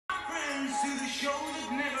To the show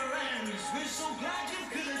that never ends. We're so glad you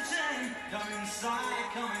could attend. Come inside,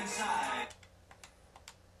 come inside.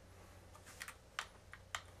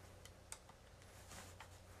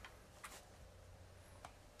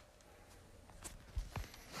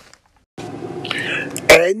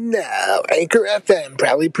 And now, Anchor FM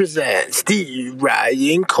proudly presents the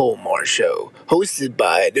Ryan Colmar Show, hosted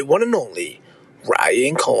by the one and only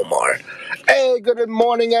Ryan Colmar. Hey, good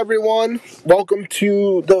morning, everyone. Welcome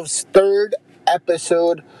to the third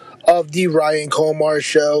episode of the Ryan Colmar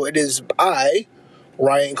Show. It is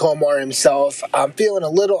Ryan Colmar himself. I'm feeling a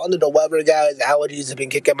little under the weather, guys. Allergies have been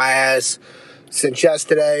kicking my ass since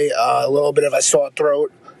yesterday. A little bit of a sore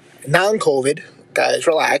throat. Non-COVID. Guys,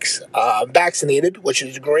 relax. Vaccinated, which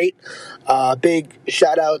is great. Big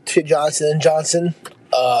shout out to Johnson & Johnson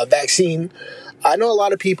vaccine. I know a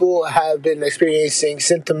lot of people have been experiencing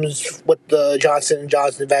symptoms with the Johnson &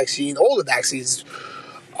 Johnson vaccine. All the vaccines.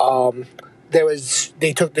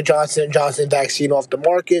 They took the Johnson & Johnson vaccine off the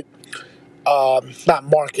market. Not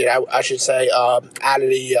market, I should say, out of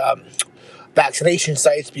the vaccination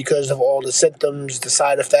sites because of all the symptoms, the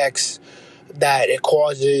side effects that it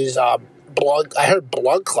causes. I heard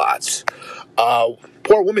blood clots.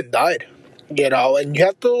 Poor woman died, and you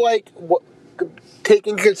have to take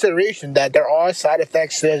in consideration that there are side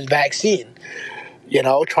effects to this vaccine.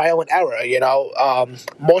 Trial and error.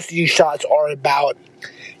 Most of these shots are about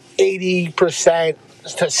 80%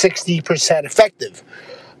 to 60% effective.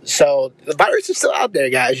 So the virus is still out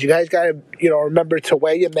there, guys. You guys gotta, remember to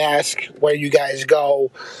wear your mask where you guys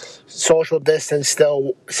go. Social distance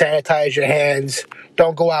still, sanitize your hands.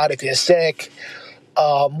 Don't go out if you're sick.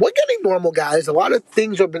 We're getting normal, guys. A lot of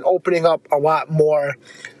things have been opening up a lot more.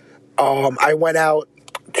 I went out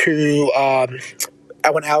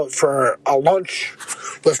for a lunch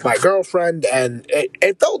with my girlfriend, and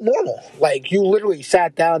it felt normal. Like, you literally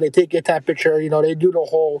sat down, they take your temperature, they do the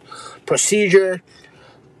whole procedure.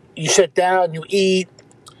 You sit down, you eat.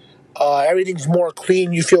 Everything's more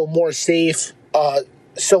clean. You feel more safe.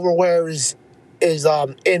 Silverware is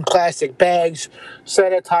in plastic bags,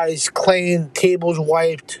 sanitized, clean, tables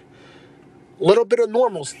wiped. A little bit of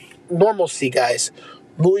normalcy, guys.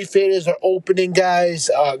 Movie theaters are opening, guys.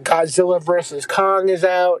 Godzilla vs. Kong is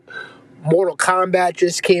out. Mortal Kombat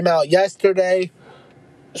just came out yesterday.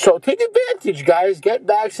 So take advantage, guys. Get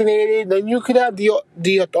vaccinated. Then you can have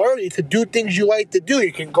the authority to do things you like to do.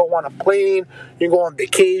 You can go on a plane. You can go on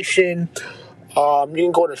vacation. You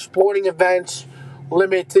can go to sporting events.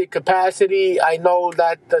 Limited capacity. I know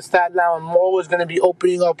that the Staten Island Mall is going to be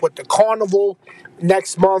opening up with the carnival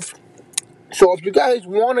next month. So if you guys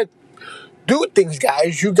want to do things,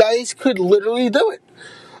 guys, you guys could literally do it.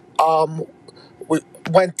 I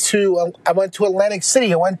went to Atlantic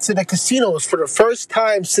City. I went to the casinos for the first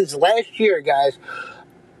time since last year, guys.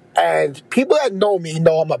 And people that know me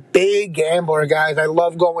know I'm a big gambler, guys. I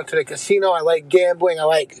love going to the casino. I like gambling. I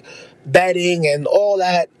like betting and all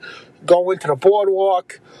that. Going to the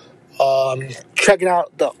boardwalk, checking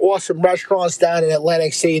out the awesome restaurants down in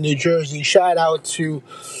Atlantic City, New Jersey. Shout out to,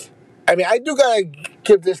 I do gotta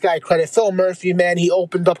give this guy credit. Phil Murphy, man, he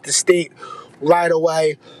opened up the state right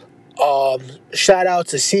away. Shout out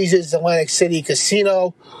to Caesars Atlantic City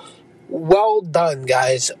Casino. Well done,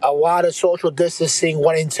 guys. A lot of social distancing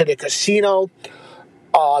went into the casino.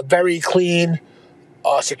 Very clean.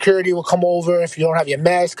 Security will come over if you don't have your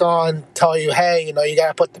mask on, tell you, hey, you got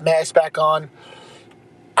to put the mask back on.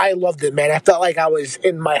 I loved it, man. I felt like I was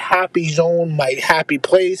in my happy zone, my happy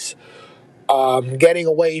place, getting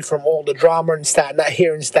away from all the drama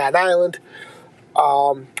here in Staten Island.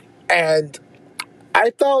 And I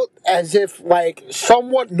felt as if,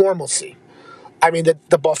 somewhat normalcy.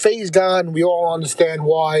 The buffet's gone. We all understand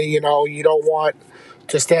why, you don't want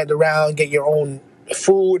to stand around, get your own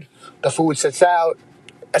food. The food sits out,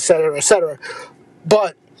 etc., etc.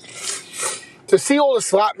 But to see all the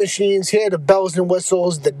slot machines, hear the bells and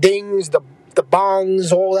whistles, the dings, the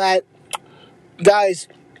bongs, all that, guys,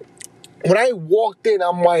 when I walked in,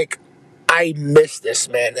 I'm like, I miss this,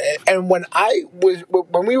 man. And when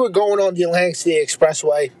we were going on the Atlantic City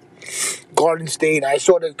Expressway, Garden State, I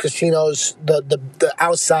saw the casinos, the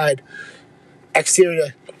outside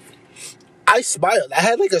exterior. I smiled. I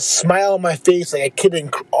had a smile on my face like a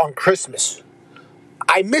kid on Christmas.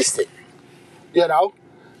 I missed it,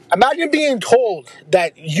 Imagine being told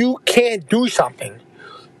that you can't do something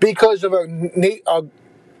because of a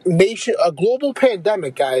global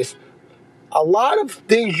pandemic, guys. A lot of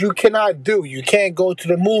things you cannot do. You can't go to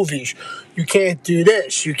the movies. You can't do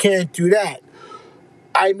this. You can't do that.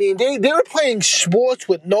 They were playing sports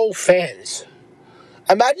with no fans.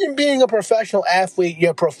 Imagine being a professional athlete.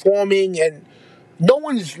 You're performing and no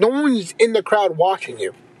one's in the crowd watching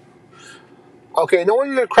you. Okay, no one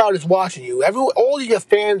in the crowd is watching you. All of your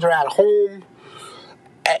fans are at home.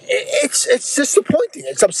 It's disappointing.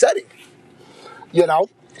 It's upsetting. You know,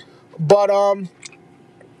 but I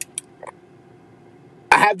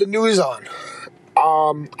have the news on.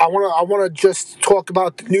 I wanna just talk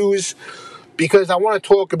about the news because I want to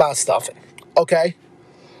talk about stuffing. Okay,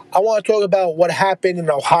 I want to talk about what happened in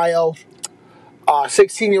Ohio.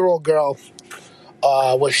 16-year-old girl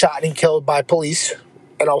was shot and killed by police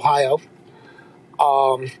in Ohio.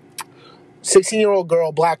 16-year-old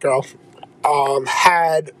girl, black girl,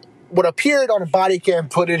 had what appeared on the body cam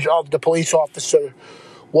footage of the police officer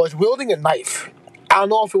was wielding a knife. I don't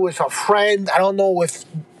know if it was her friend. I don't know if,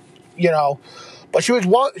 but she was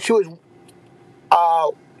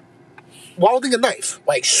wielding a knife,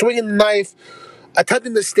 like swinging the knife,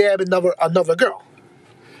 attempting to stab another girl.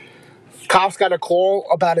 Cops got a call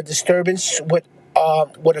about a disturbance with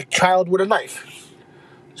a child with a knife.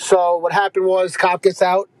 So what happened was, cop gets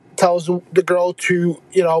out, tells the girl to,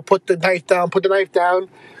 put the knife down.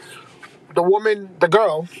 The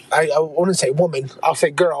girl, I wouldn't say woman, I'll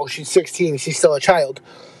say girl, she's 16, she's still a child,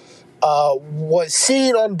 was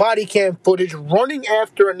seen on body cam footage running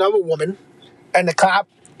after another woman, and the cop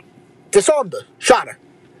disarmed her, shot her.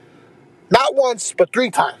 Not once, but 3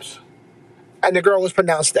 times. And the girl was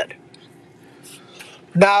pronounced dead.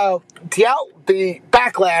 Now, the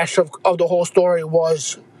backlash of the whole story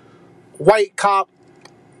was white cop,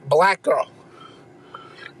 black girl.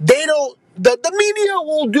 The media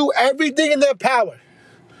will do everything in their power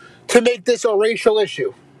to make this a racial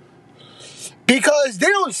issue. Because they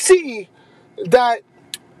don't see that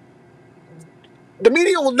the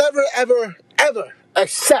media will never, ever, ever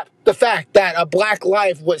accept the fact that a black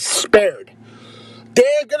life was spared.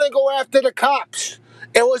 They're going to go after the cops.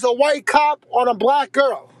 It was a white cop on a black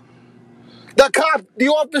girl. The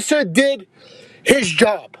officer did his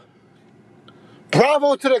job.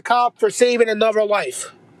 Bravo to the cop for saving another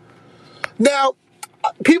life. Now,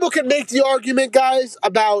 people can make the argument, guys,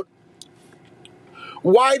 about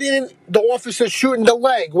why didn't the officer shoot in the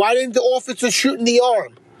leg? Why didn't the officer shoot in the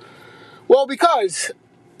arm? Well, because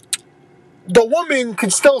the woman can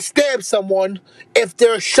still stab someone if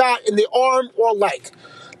they're shot in the arm or leg.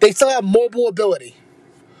 They still have mobile ability.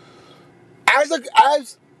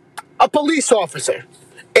 As a police officer,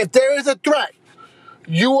 if there is a threat,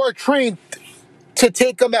 you are trained to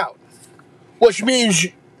take them out, which means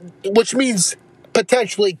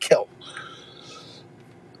potentially kill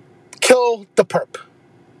the perp.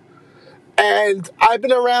 And I've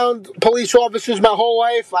been around police officers my whole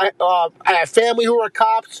life. I have family who are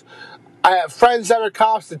cops. I have friends that are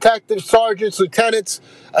cops, detectives, sergeants, lieutenants,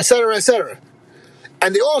 etc., etc.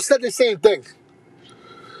 And they all said the same thing.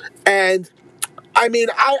 And I mean,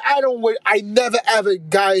 I never ever,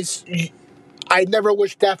 guys, I never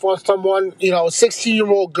wish death on someone.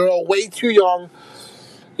 16-year-old girl, way too young.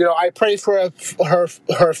 I pray for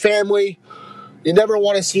her family. You never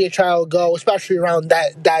want to see a child go, especially around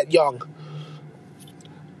that young.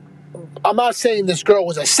 I'm not saying this girl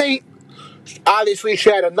was a saint. Obviously,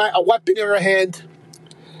 she had a weapon in her hand.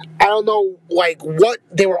 I don't know, what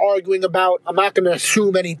they were arguing about. I'm not going to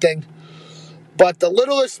assume anything. But the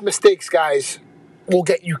littlest mistakes, guys, will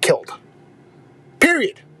get you killed.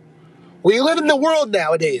 Period. We live in the world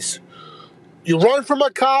nowadays. You run from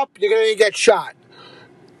a cop, you're going to get shot.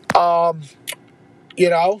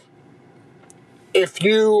 If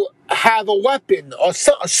you have a weapon or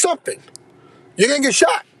something, you're going to get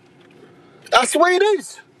shot. That's the way it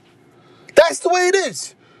is. That's the way it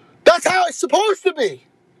is. That's how it's supposed to be.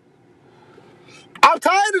 I'm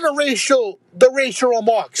tired of the racial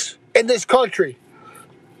remarks in this country.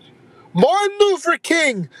 Martin Luther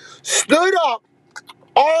King stood up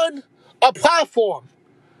on a platform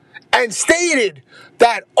and stated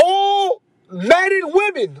that all men and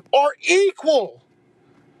women are equal.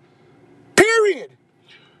 Period.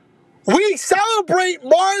 We celebrate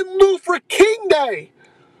Martin Luther King Day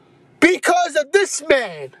because of this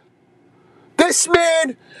man. This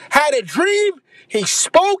man had a dream. He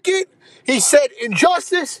spoke it. He said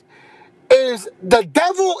injustice is the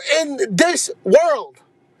devil in this world.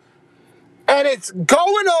 And it's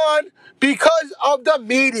going on because of the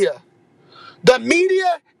media. The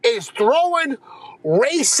media is throwing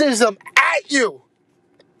racism at you.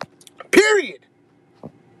 Period.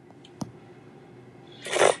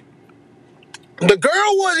 The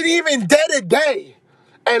girl wasn't even dead a day.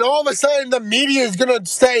 And all of a sudden the media is going to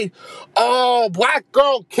say, oh, black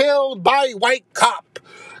girl killed by white cop.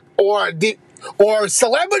 Or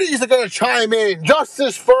celebrities are going to chime in.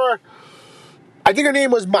 Justice for, I think her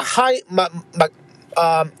name was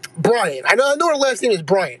Bryant. I know her last name is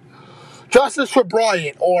Bryant. Justice for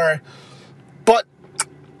Bryant. But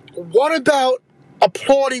what about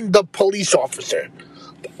applauding the police officer?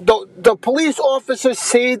 The police officer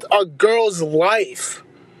saved a girl's life.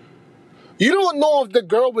 You don't know if the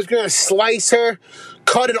girl was going to slice her,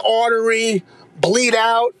 cut an artery, bleed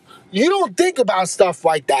out. You don't think about stuff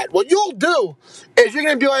like that. What you'll do is you're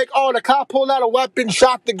going to be like, oh, the cop pulled out a weapon,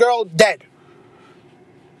 shot the girl, dead.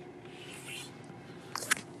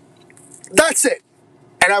 That's it.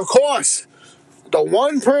 And of course, the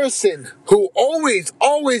one person who always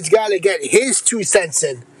got to get his 2 cents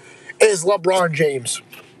in is LeBron James.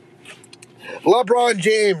 LeBron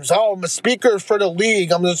James, oh, I'm a speaker for the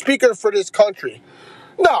league. I'm a speaker for this country.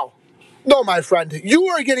 No, my friend. You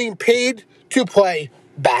are getting paid to play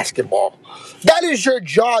basketball. That is your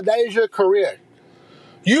job. That is your career.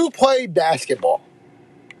 You play basketball.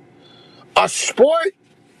 A sport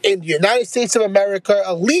in the United States of America,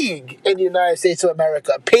 a league in the United States of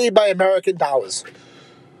America, paid by American dollars.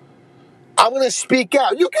 I'm going to speak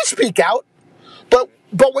out. You can speak out, but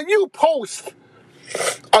when you post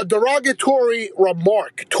a derogatory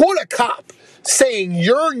remark to a cop saying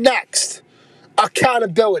you're next,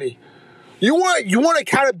 accountability. You want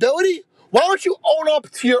accountability? Why don't you own up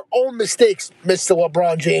to your own mistakes, Mr.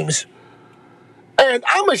 LeBron James? And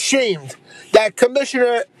I'm ashamed that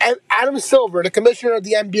Commissioner Adam Silver, the commissioner of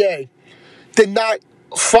the NBA, did not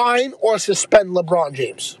fine or suspend LeBron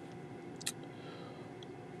James.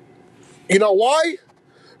 You know why?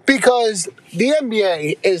 Because the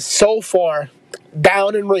NBA is so far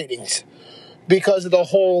down in ratings because of the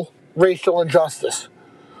whole racial injustice.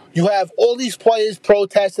 You have all these players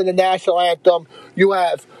protesting the national anthem. You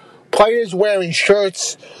have players wearing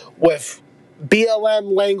shirts with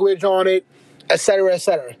BLM language on it, etc.,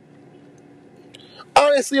 etc.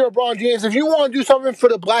 Honestly, LeBron James, if you want to do something for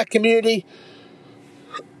the black community,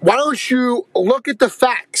 why don't you look at the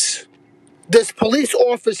facts? This police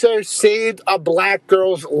officer saved a black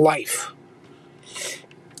girl's life.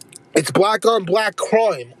 It's black on black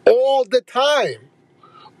crime all the time.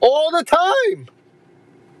 All the time.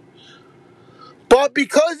 But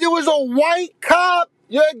because it was a white cop,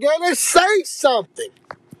 you're going to say something.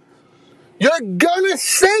 You're going to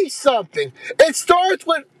say something. It starts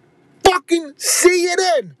with fucking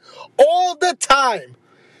CNN all the time.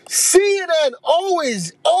 CNN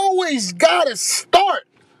always got to start.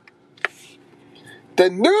 The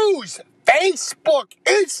news, Facebook,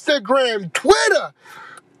 Instagram, Twitter,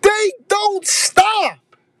 they don't stop.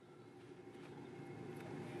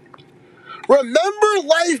 Remember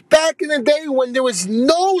life back in the day when there was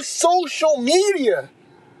no social media?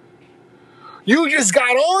 You just got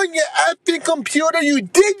on your effing computer, you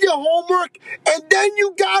did your homework, and then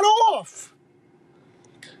you got off.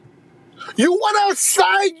 You went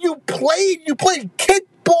outside, you played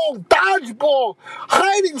kickball, dodgeball,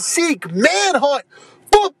 hide and seek, manhunt,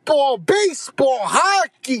 football, baseball,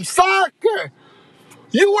 hockey, soccer.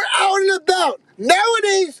 You were out and about.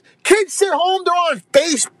 Nowadays, kids sit home, they're on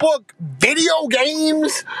Facebook, video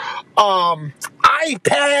games,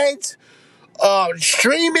 iPads,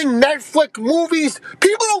 streaming Netflix movies.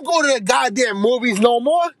 People don't go to the goddamn movies no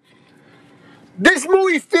more. This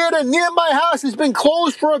movie theater near my house has been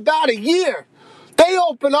closed for about a year. They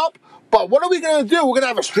open up, but what are we going to do? We're going to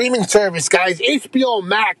have a streaming service, guys. HBO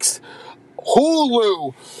Max,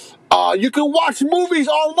 Hulu. You can watch movies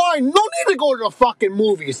online. No need to go to the fucking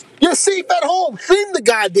movies. You're safe at home. Stream the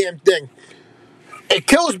goddamn thing. It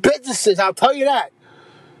kills businesses, I'll tell you that.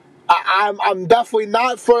 I'm definitely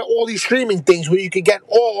not for all these streaming things where you can get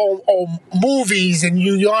all movies and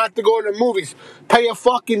you don't have to go to the movies. Pay a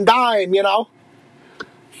fucking dime, you know.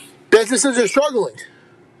 Businesses are struggling,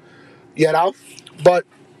 you know. But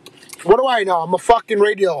what do I know? I'm a fucking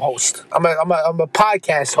radio host. I'm a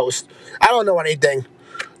podcast host. I don't know anything.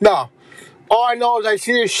 No. All I know is I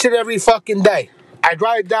see this shit every fucking day. I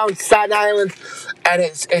drive down Staten Island and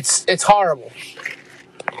it's horrible.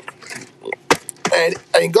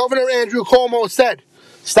 And Governor Andrew Cuomo said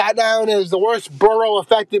Staten Island is the worst borough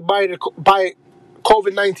affected by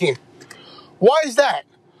COVID-19. Why is that?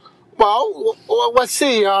 Well, let's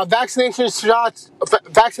see. Vaccination sites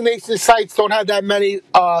don't have that many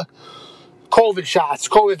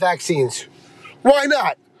COVID vaccines. Why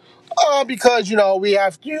not? Because, you know, we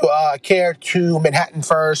have to care to Manhattan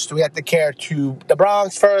first. We have to care to the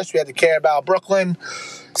Bronx first. We have to care about Brooklyn.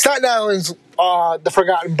 Staten Island's the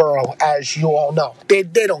forgotten borough, as you all know. They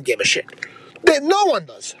don't give a shit. No one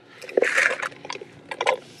does.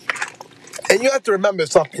 And you have to remember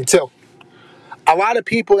something, too. A lot of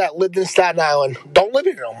people that lived in Staten Island don't live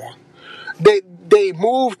here no more. They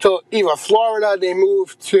moved to either Florida, they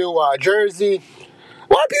moved to Jersey,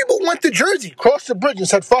 A lot of people went to Jersey, crossed the bridge, and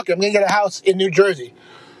said, fuck it, I'm going to get a house in New Jersey.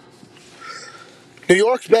 New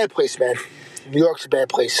York's a bad place, man. New York's a bad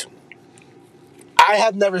place. I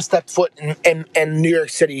have never stepped foot in New York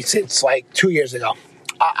City since, like, 2 years ago.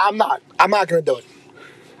 I'm not going to do it.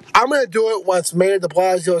 I'm going to do it once Mayor de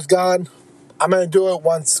Blasio's gone. I'm going to do it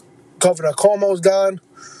once Governor Cuomo's gone.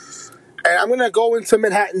 And I'm going to go into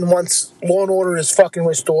Manhattan once law and order is fucking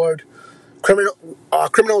restored.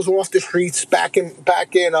 Criminals are off the streets, back in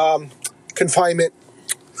confinement.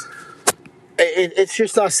 It's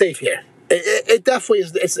just not safe here. It definitely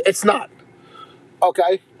is. It's not.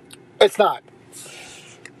 Okay? It's not.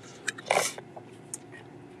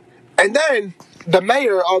 And then the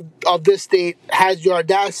mayor of this state has the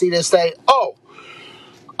audacity to say,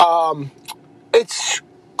 it's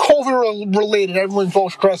COVID related. Everyone's all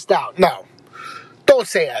stressed out. No. Don't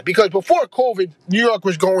say that. Because before COVID, New York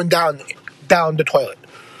was going down the toilet.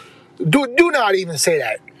 Do not even say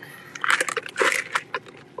that.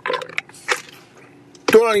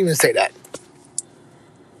 Do not even say that.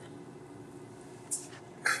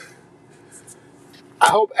 I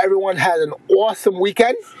hope everyone had an awesome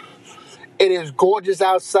weekend. It is gorgeous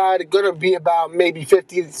outside. It's going to be about maybe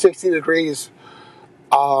 50 to 60 degrees.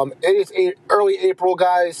 It is early April,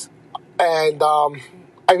 guys. And,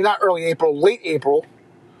 not early April, late April.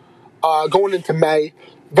 Going into May.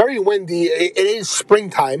 Very windy. It is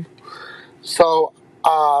springtime. So,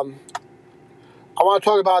 I want to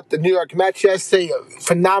talk about the New York Mets yesterday. A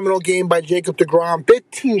phenomenal game by Jacob deGrom.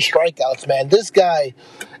 15 strikeouts, man. This guy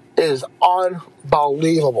is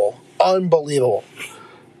unbelievable. Unbelievable.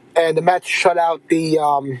 And the Mets shut out the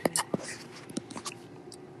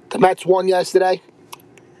Mets won yesterday.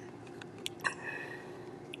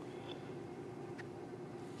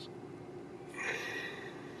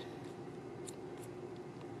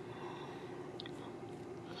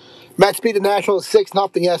 Mets beat the Nationals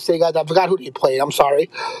 6-0 yesterday, guys. I forgot who they played. I'm sorry.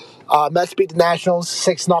 Mets beat the Nationals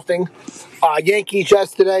 6-0. Yankees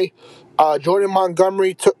yesterday. Jordan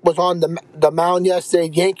Montgomery was on the mound yesterday.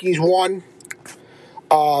 Yankees won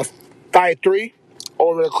 5-3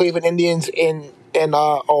 over the Cleveland Indians in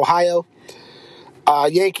Ohio.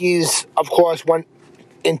 Yankees, of course, went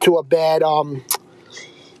into a bad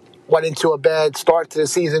start to the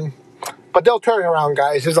season, but they'll turn around,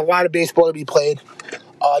 guys. There's a lot of baseball to be played.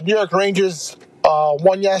 New York Rangers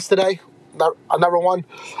won yesterday. Another one.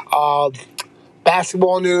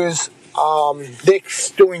 Basketball news.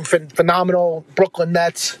 Knicks doing phenomenal. Brooklyn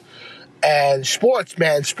Nets. And sports,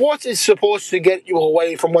 man. Sports is supposed to get you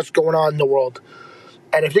away from what's going on in the world.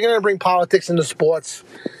 And if you're going to bring politics into sports,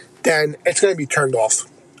 then it's going to be turned off.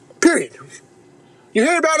 Period. You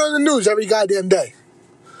hear about it on the news every goddamn day.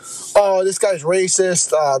 Oh, this guy's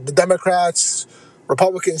racist. The Democrats,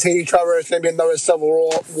 Republicans hate each other. It's going to be another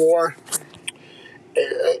civil war.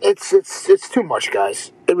 It's too much,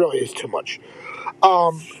 guys. It really is too much.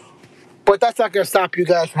 But that's not going to stop you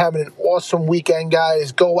guys from having an awesome weekend,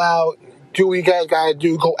 guys. Go out, do what you guys got to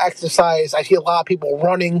do. Go exercise. I see a lot of people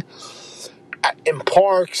running in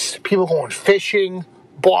parks, people going fishing,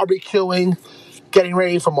 barbecuing, getting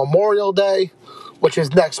ready for Memorial Day, which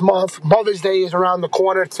is next month. Mother's Day is around the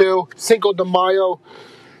corner, too. Cinco de Mayo.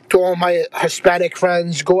 To all my Hispanic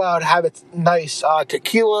friends, go out and have a nice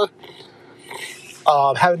tequila.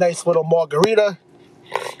 Have a nice little margarita.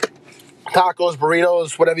 Tacos,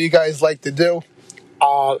 burritos, whatever you guys like to do.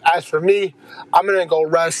 As for me, I'm going to go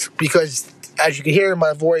rest because, as you can hear in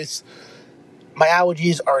my voice, my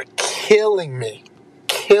allergies are killing me.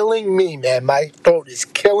 Killing me, man. My throat is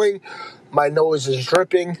killing. My nose is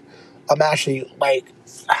dripping. I'm actually,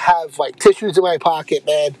 have, tissues in my pocket,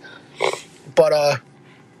 man. But, I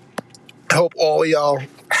hope all of y'all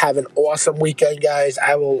have an awesome weekend, guys.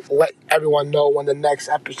 I will let everyone know when the next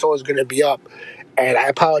episode is going to be up. And I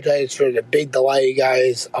apologize for the big delay,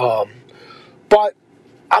 guys. But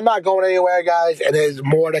I'm not going anywhere, guys. And there's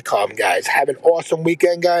more to come, guys. Have an awesome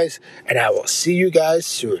weekend, guys. And I will see you guys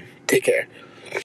soon. Take care.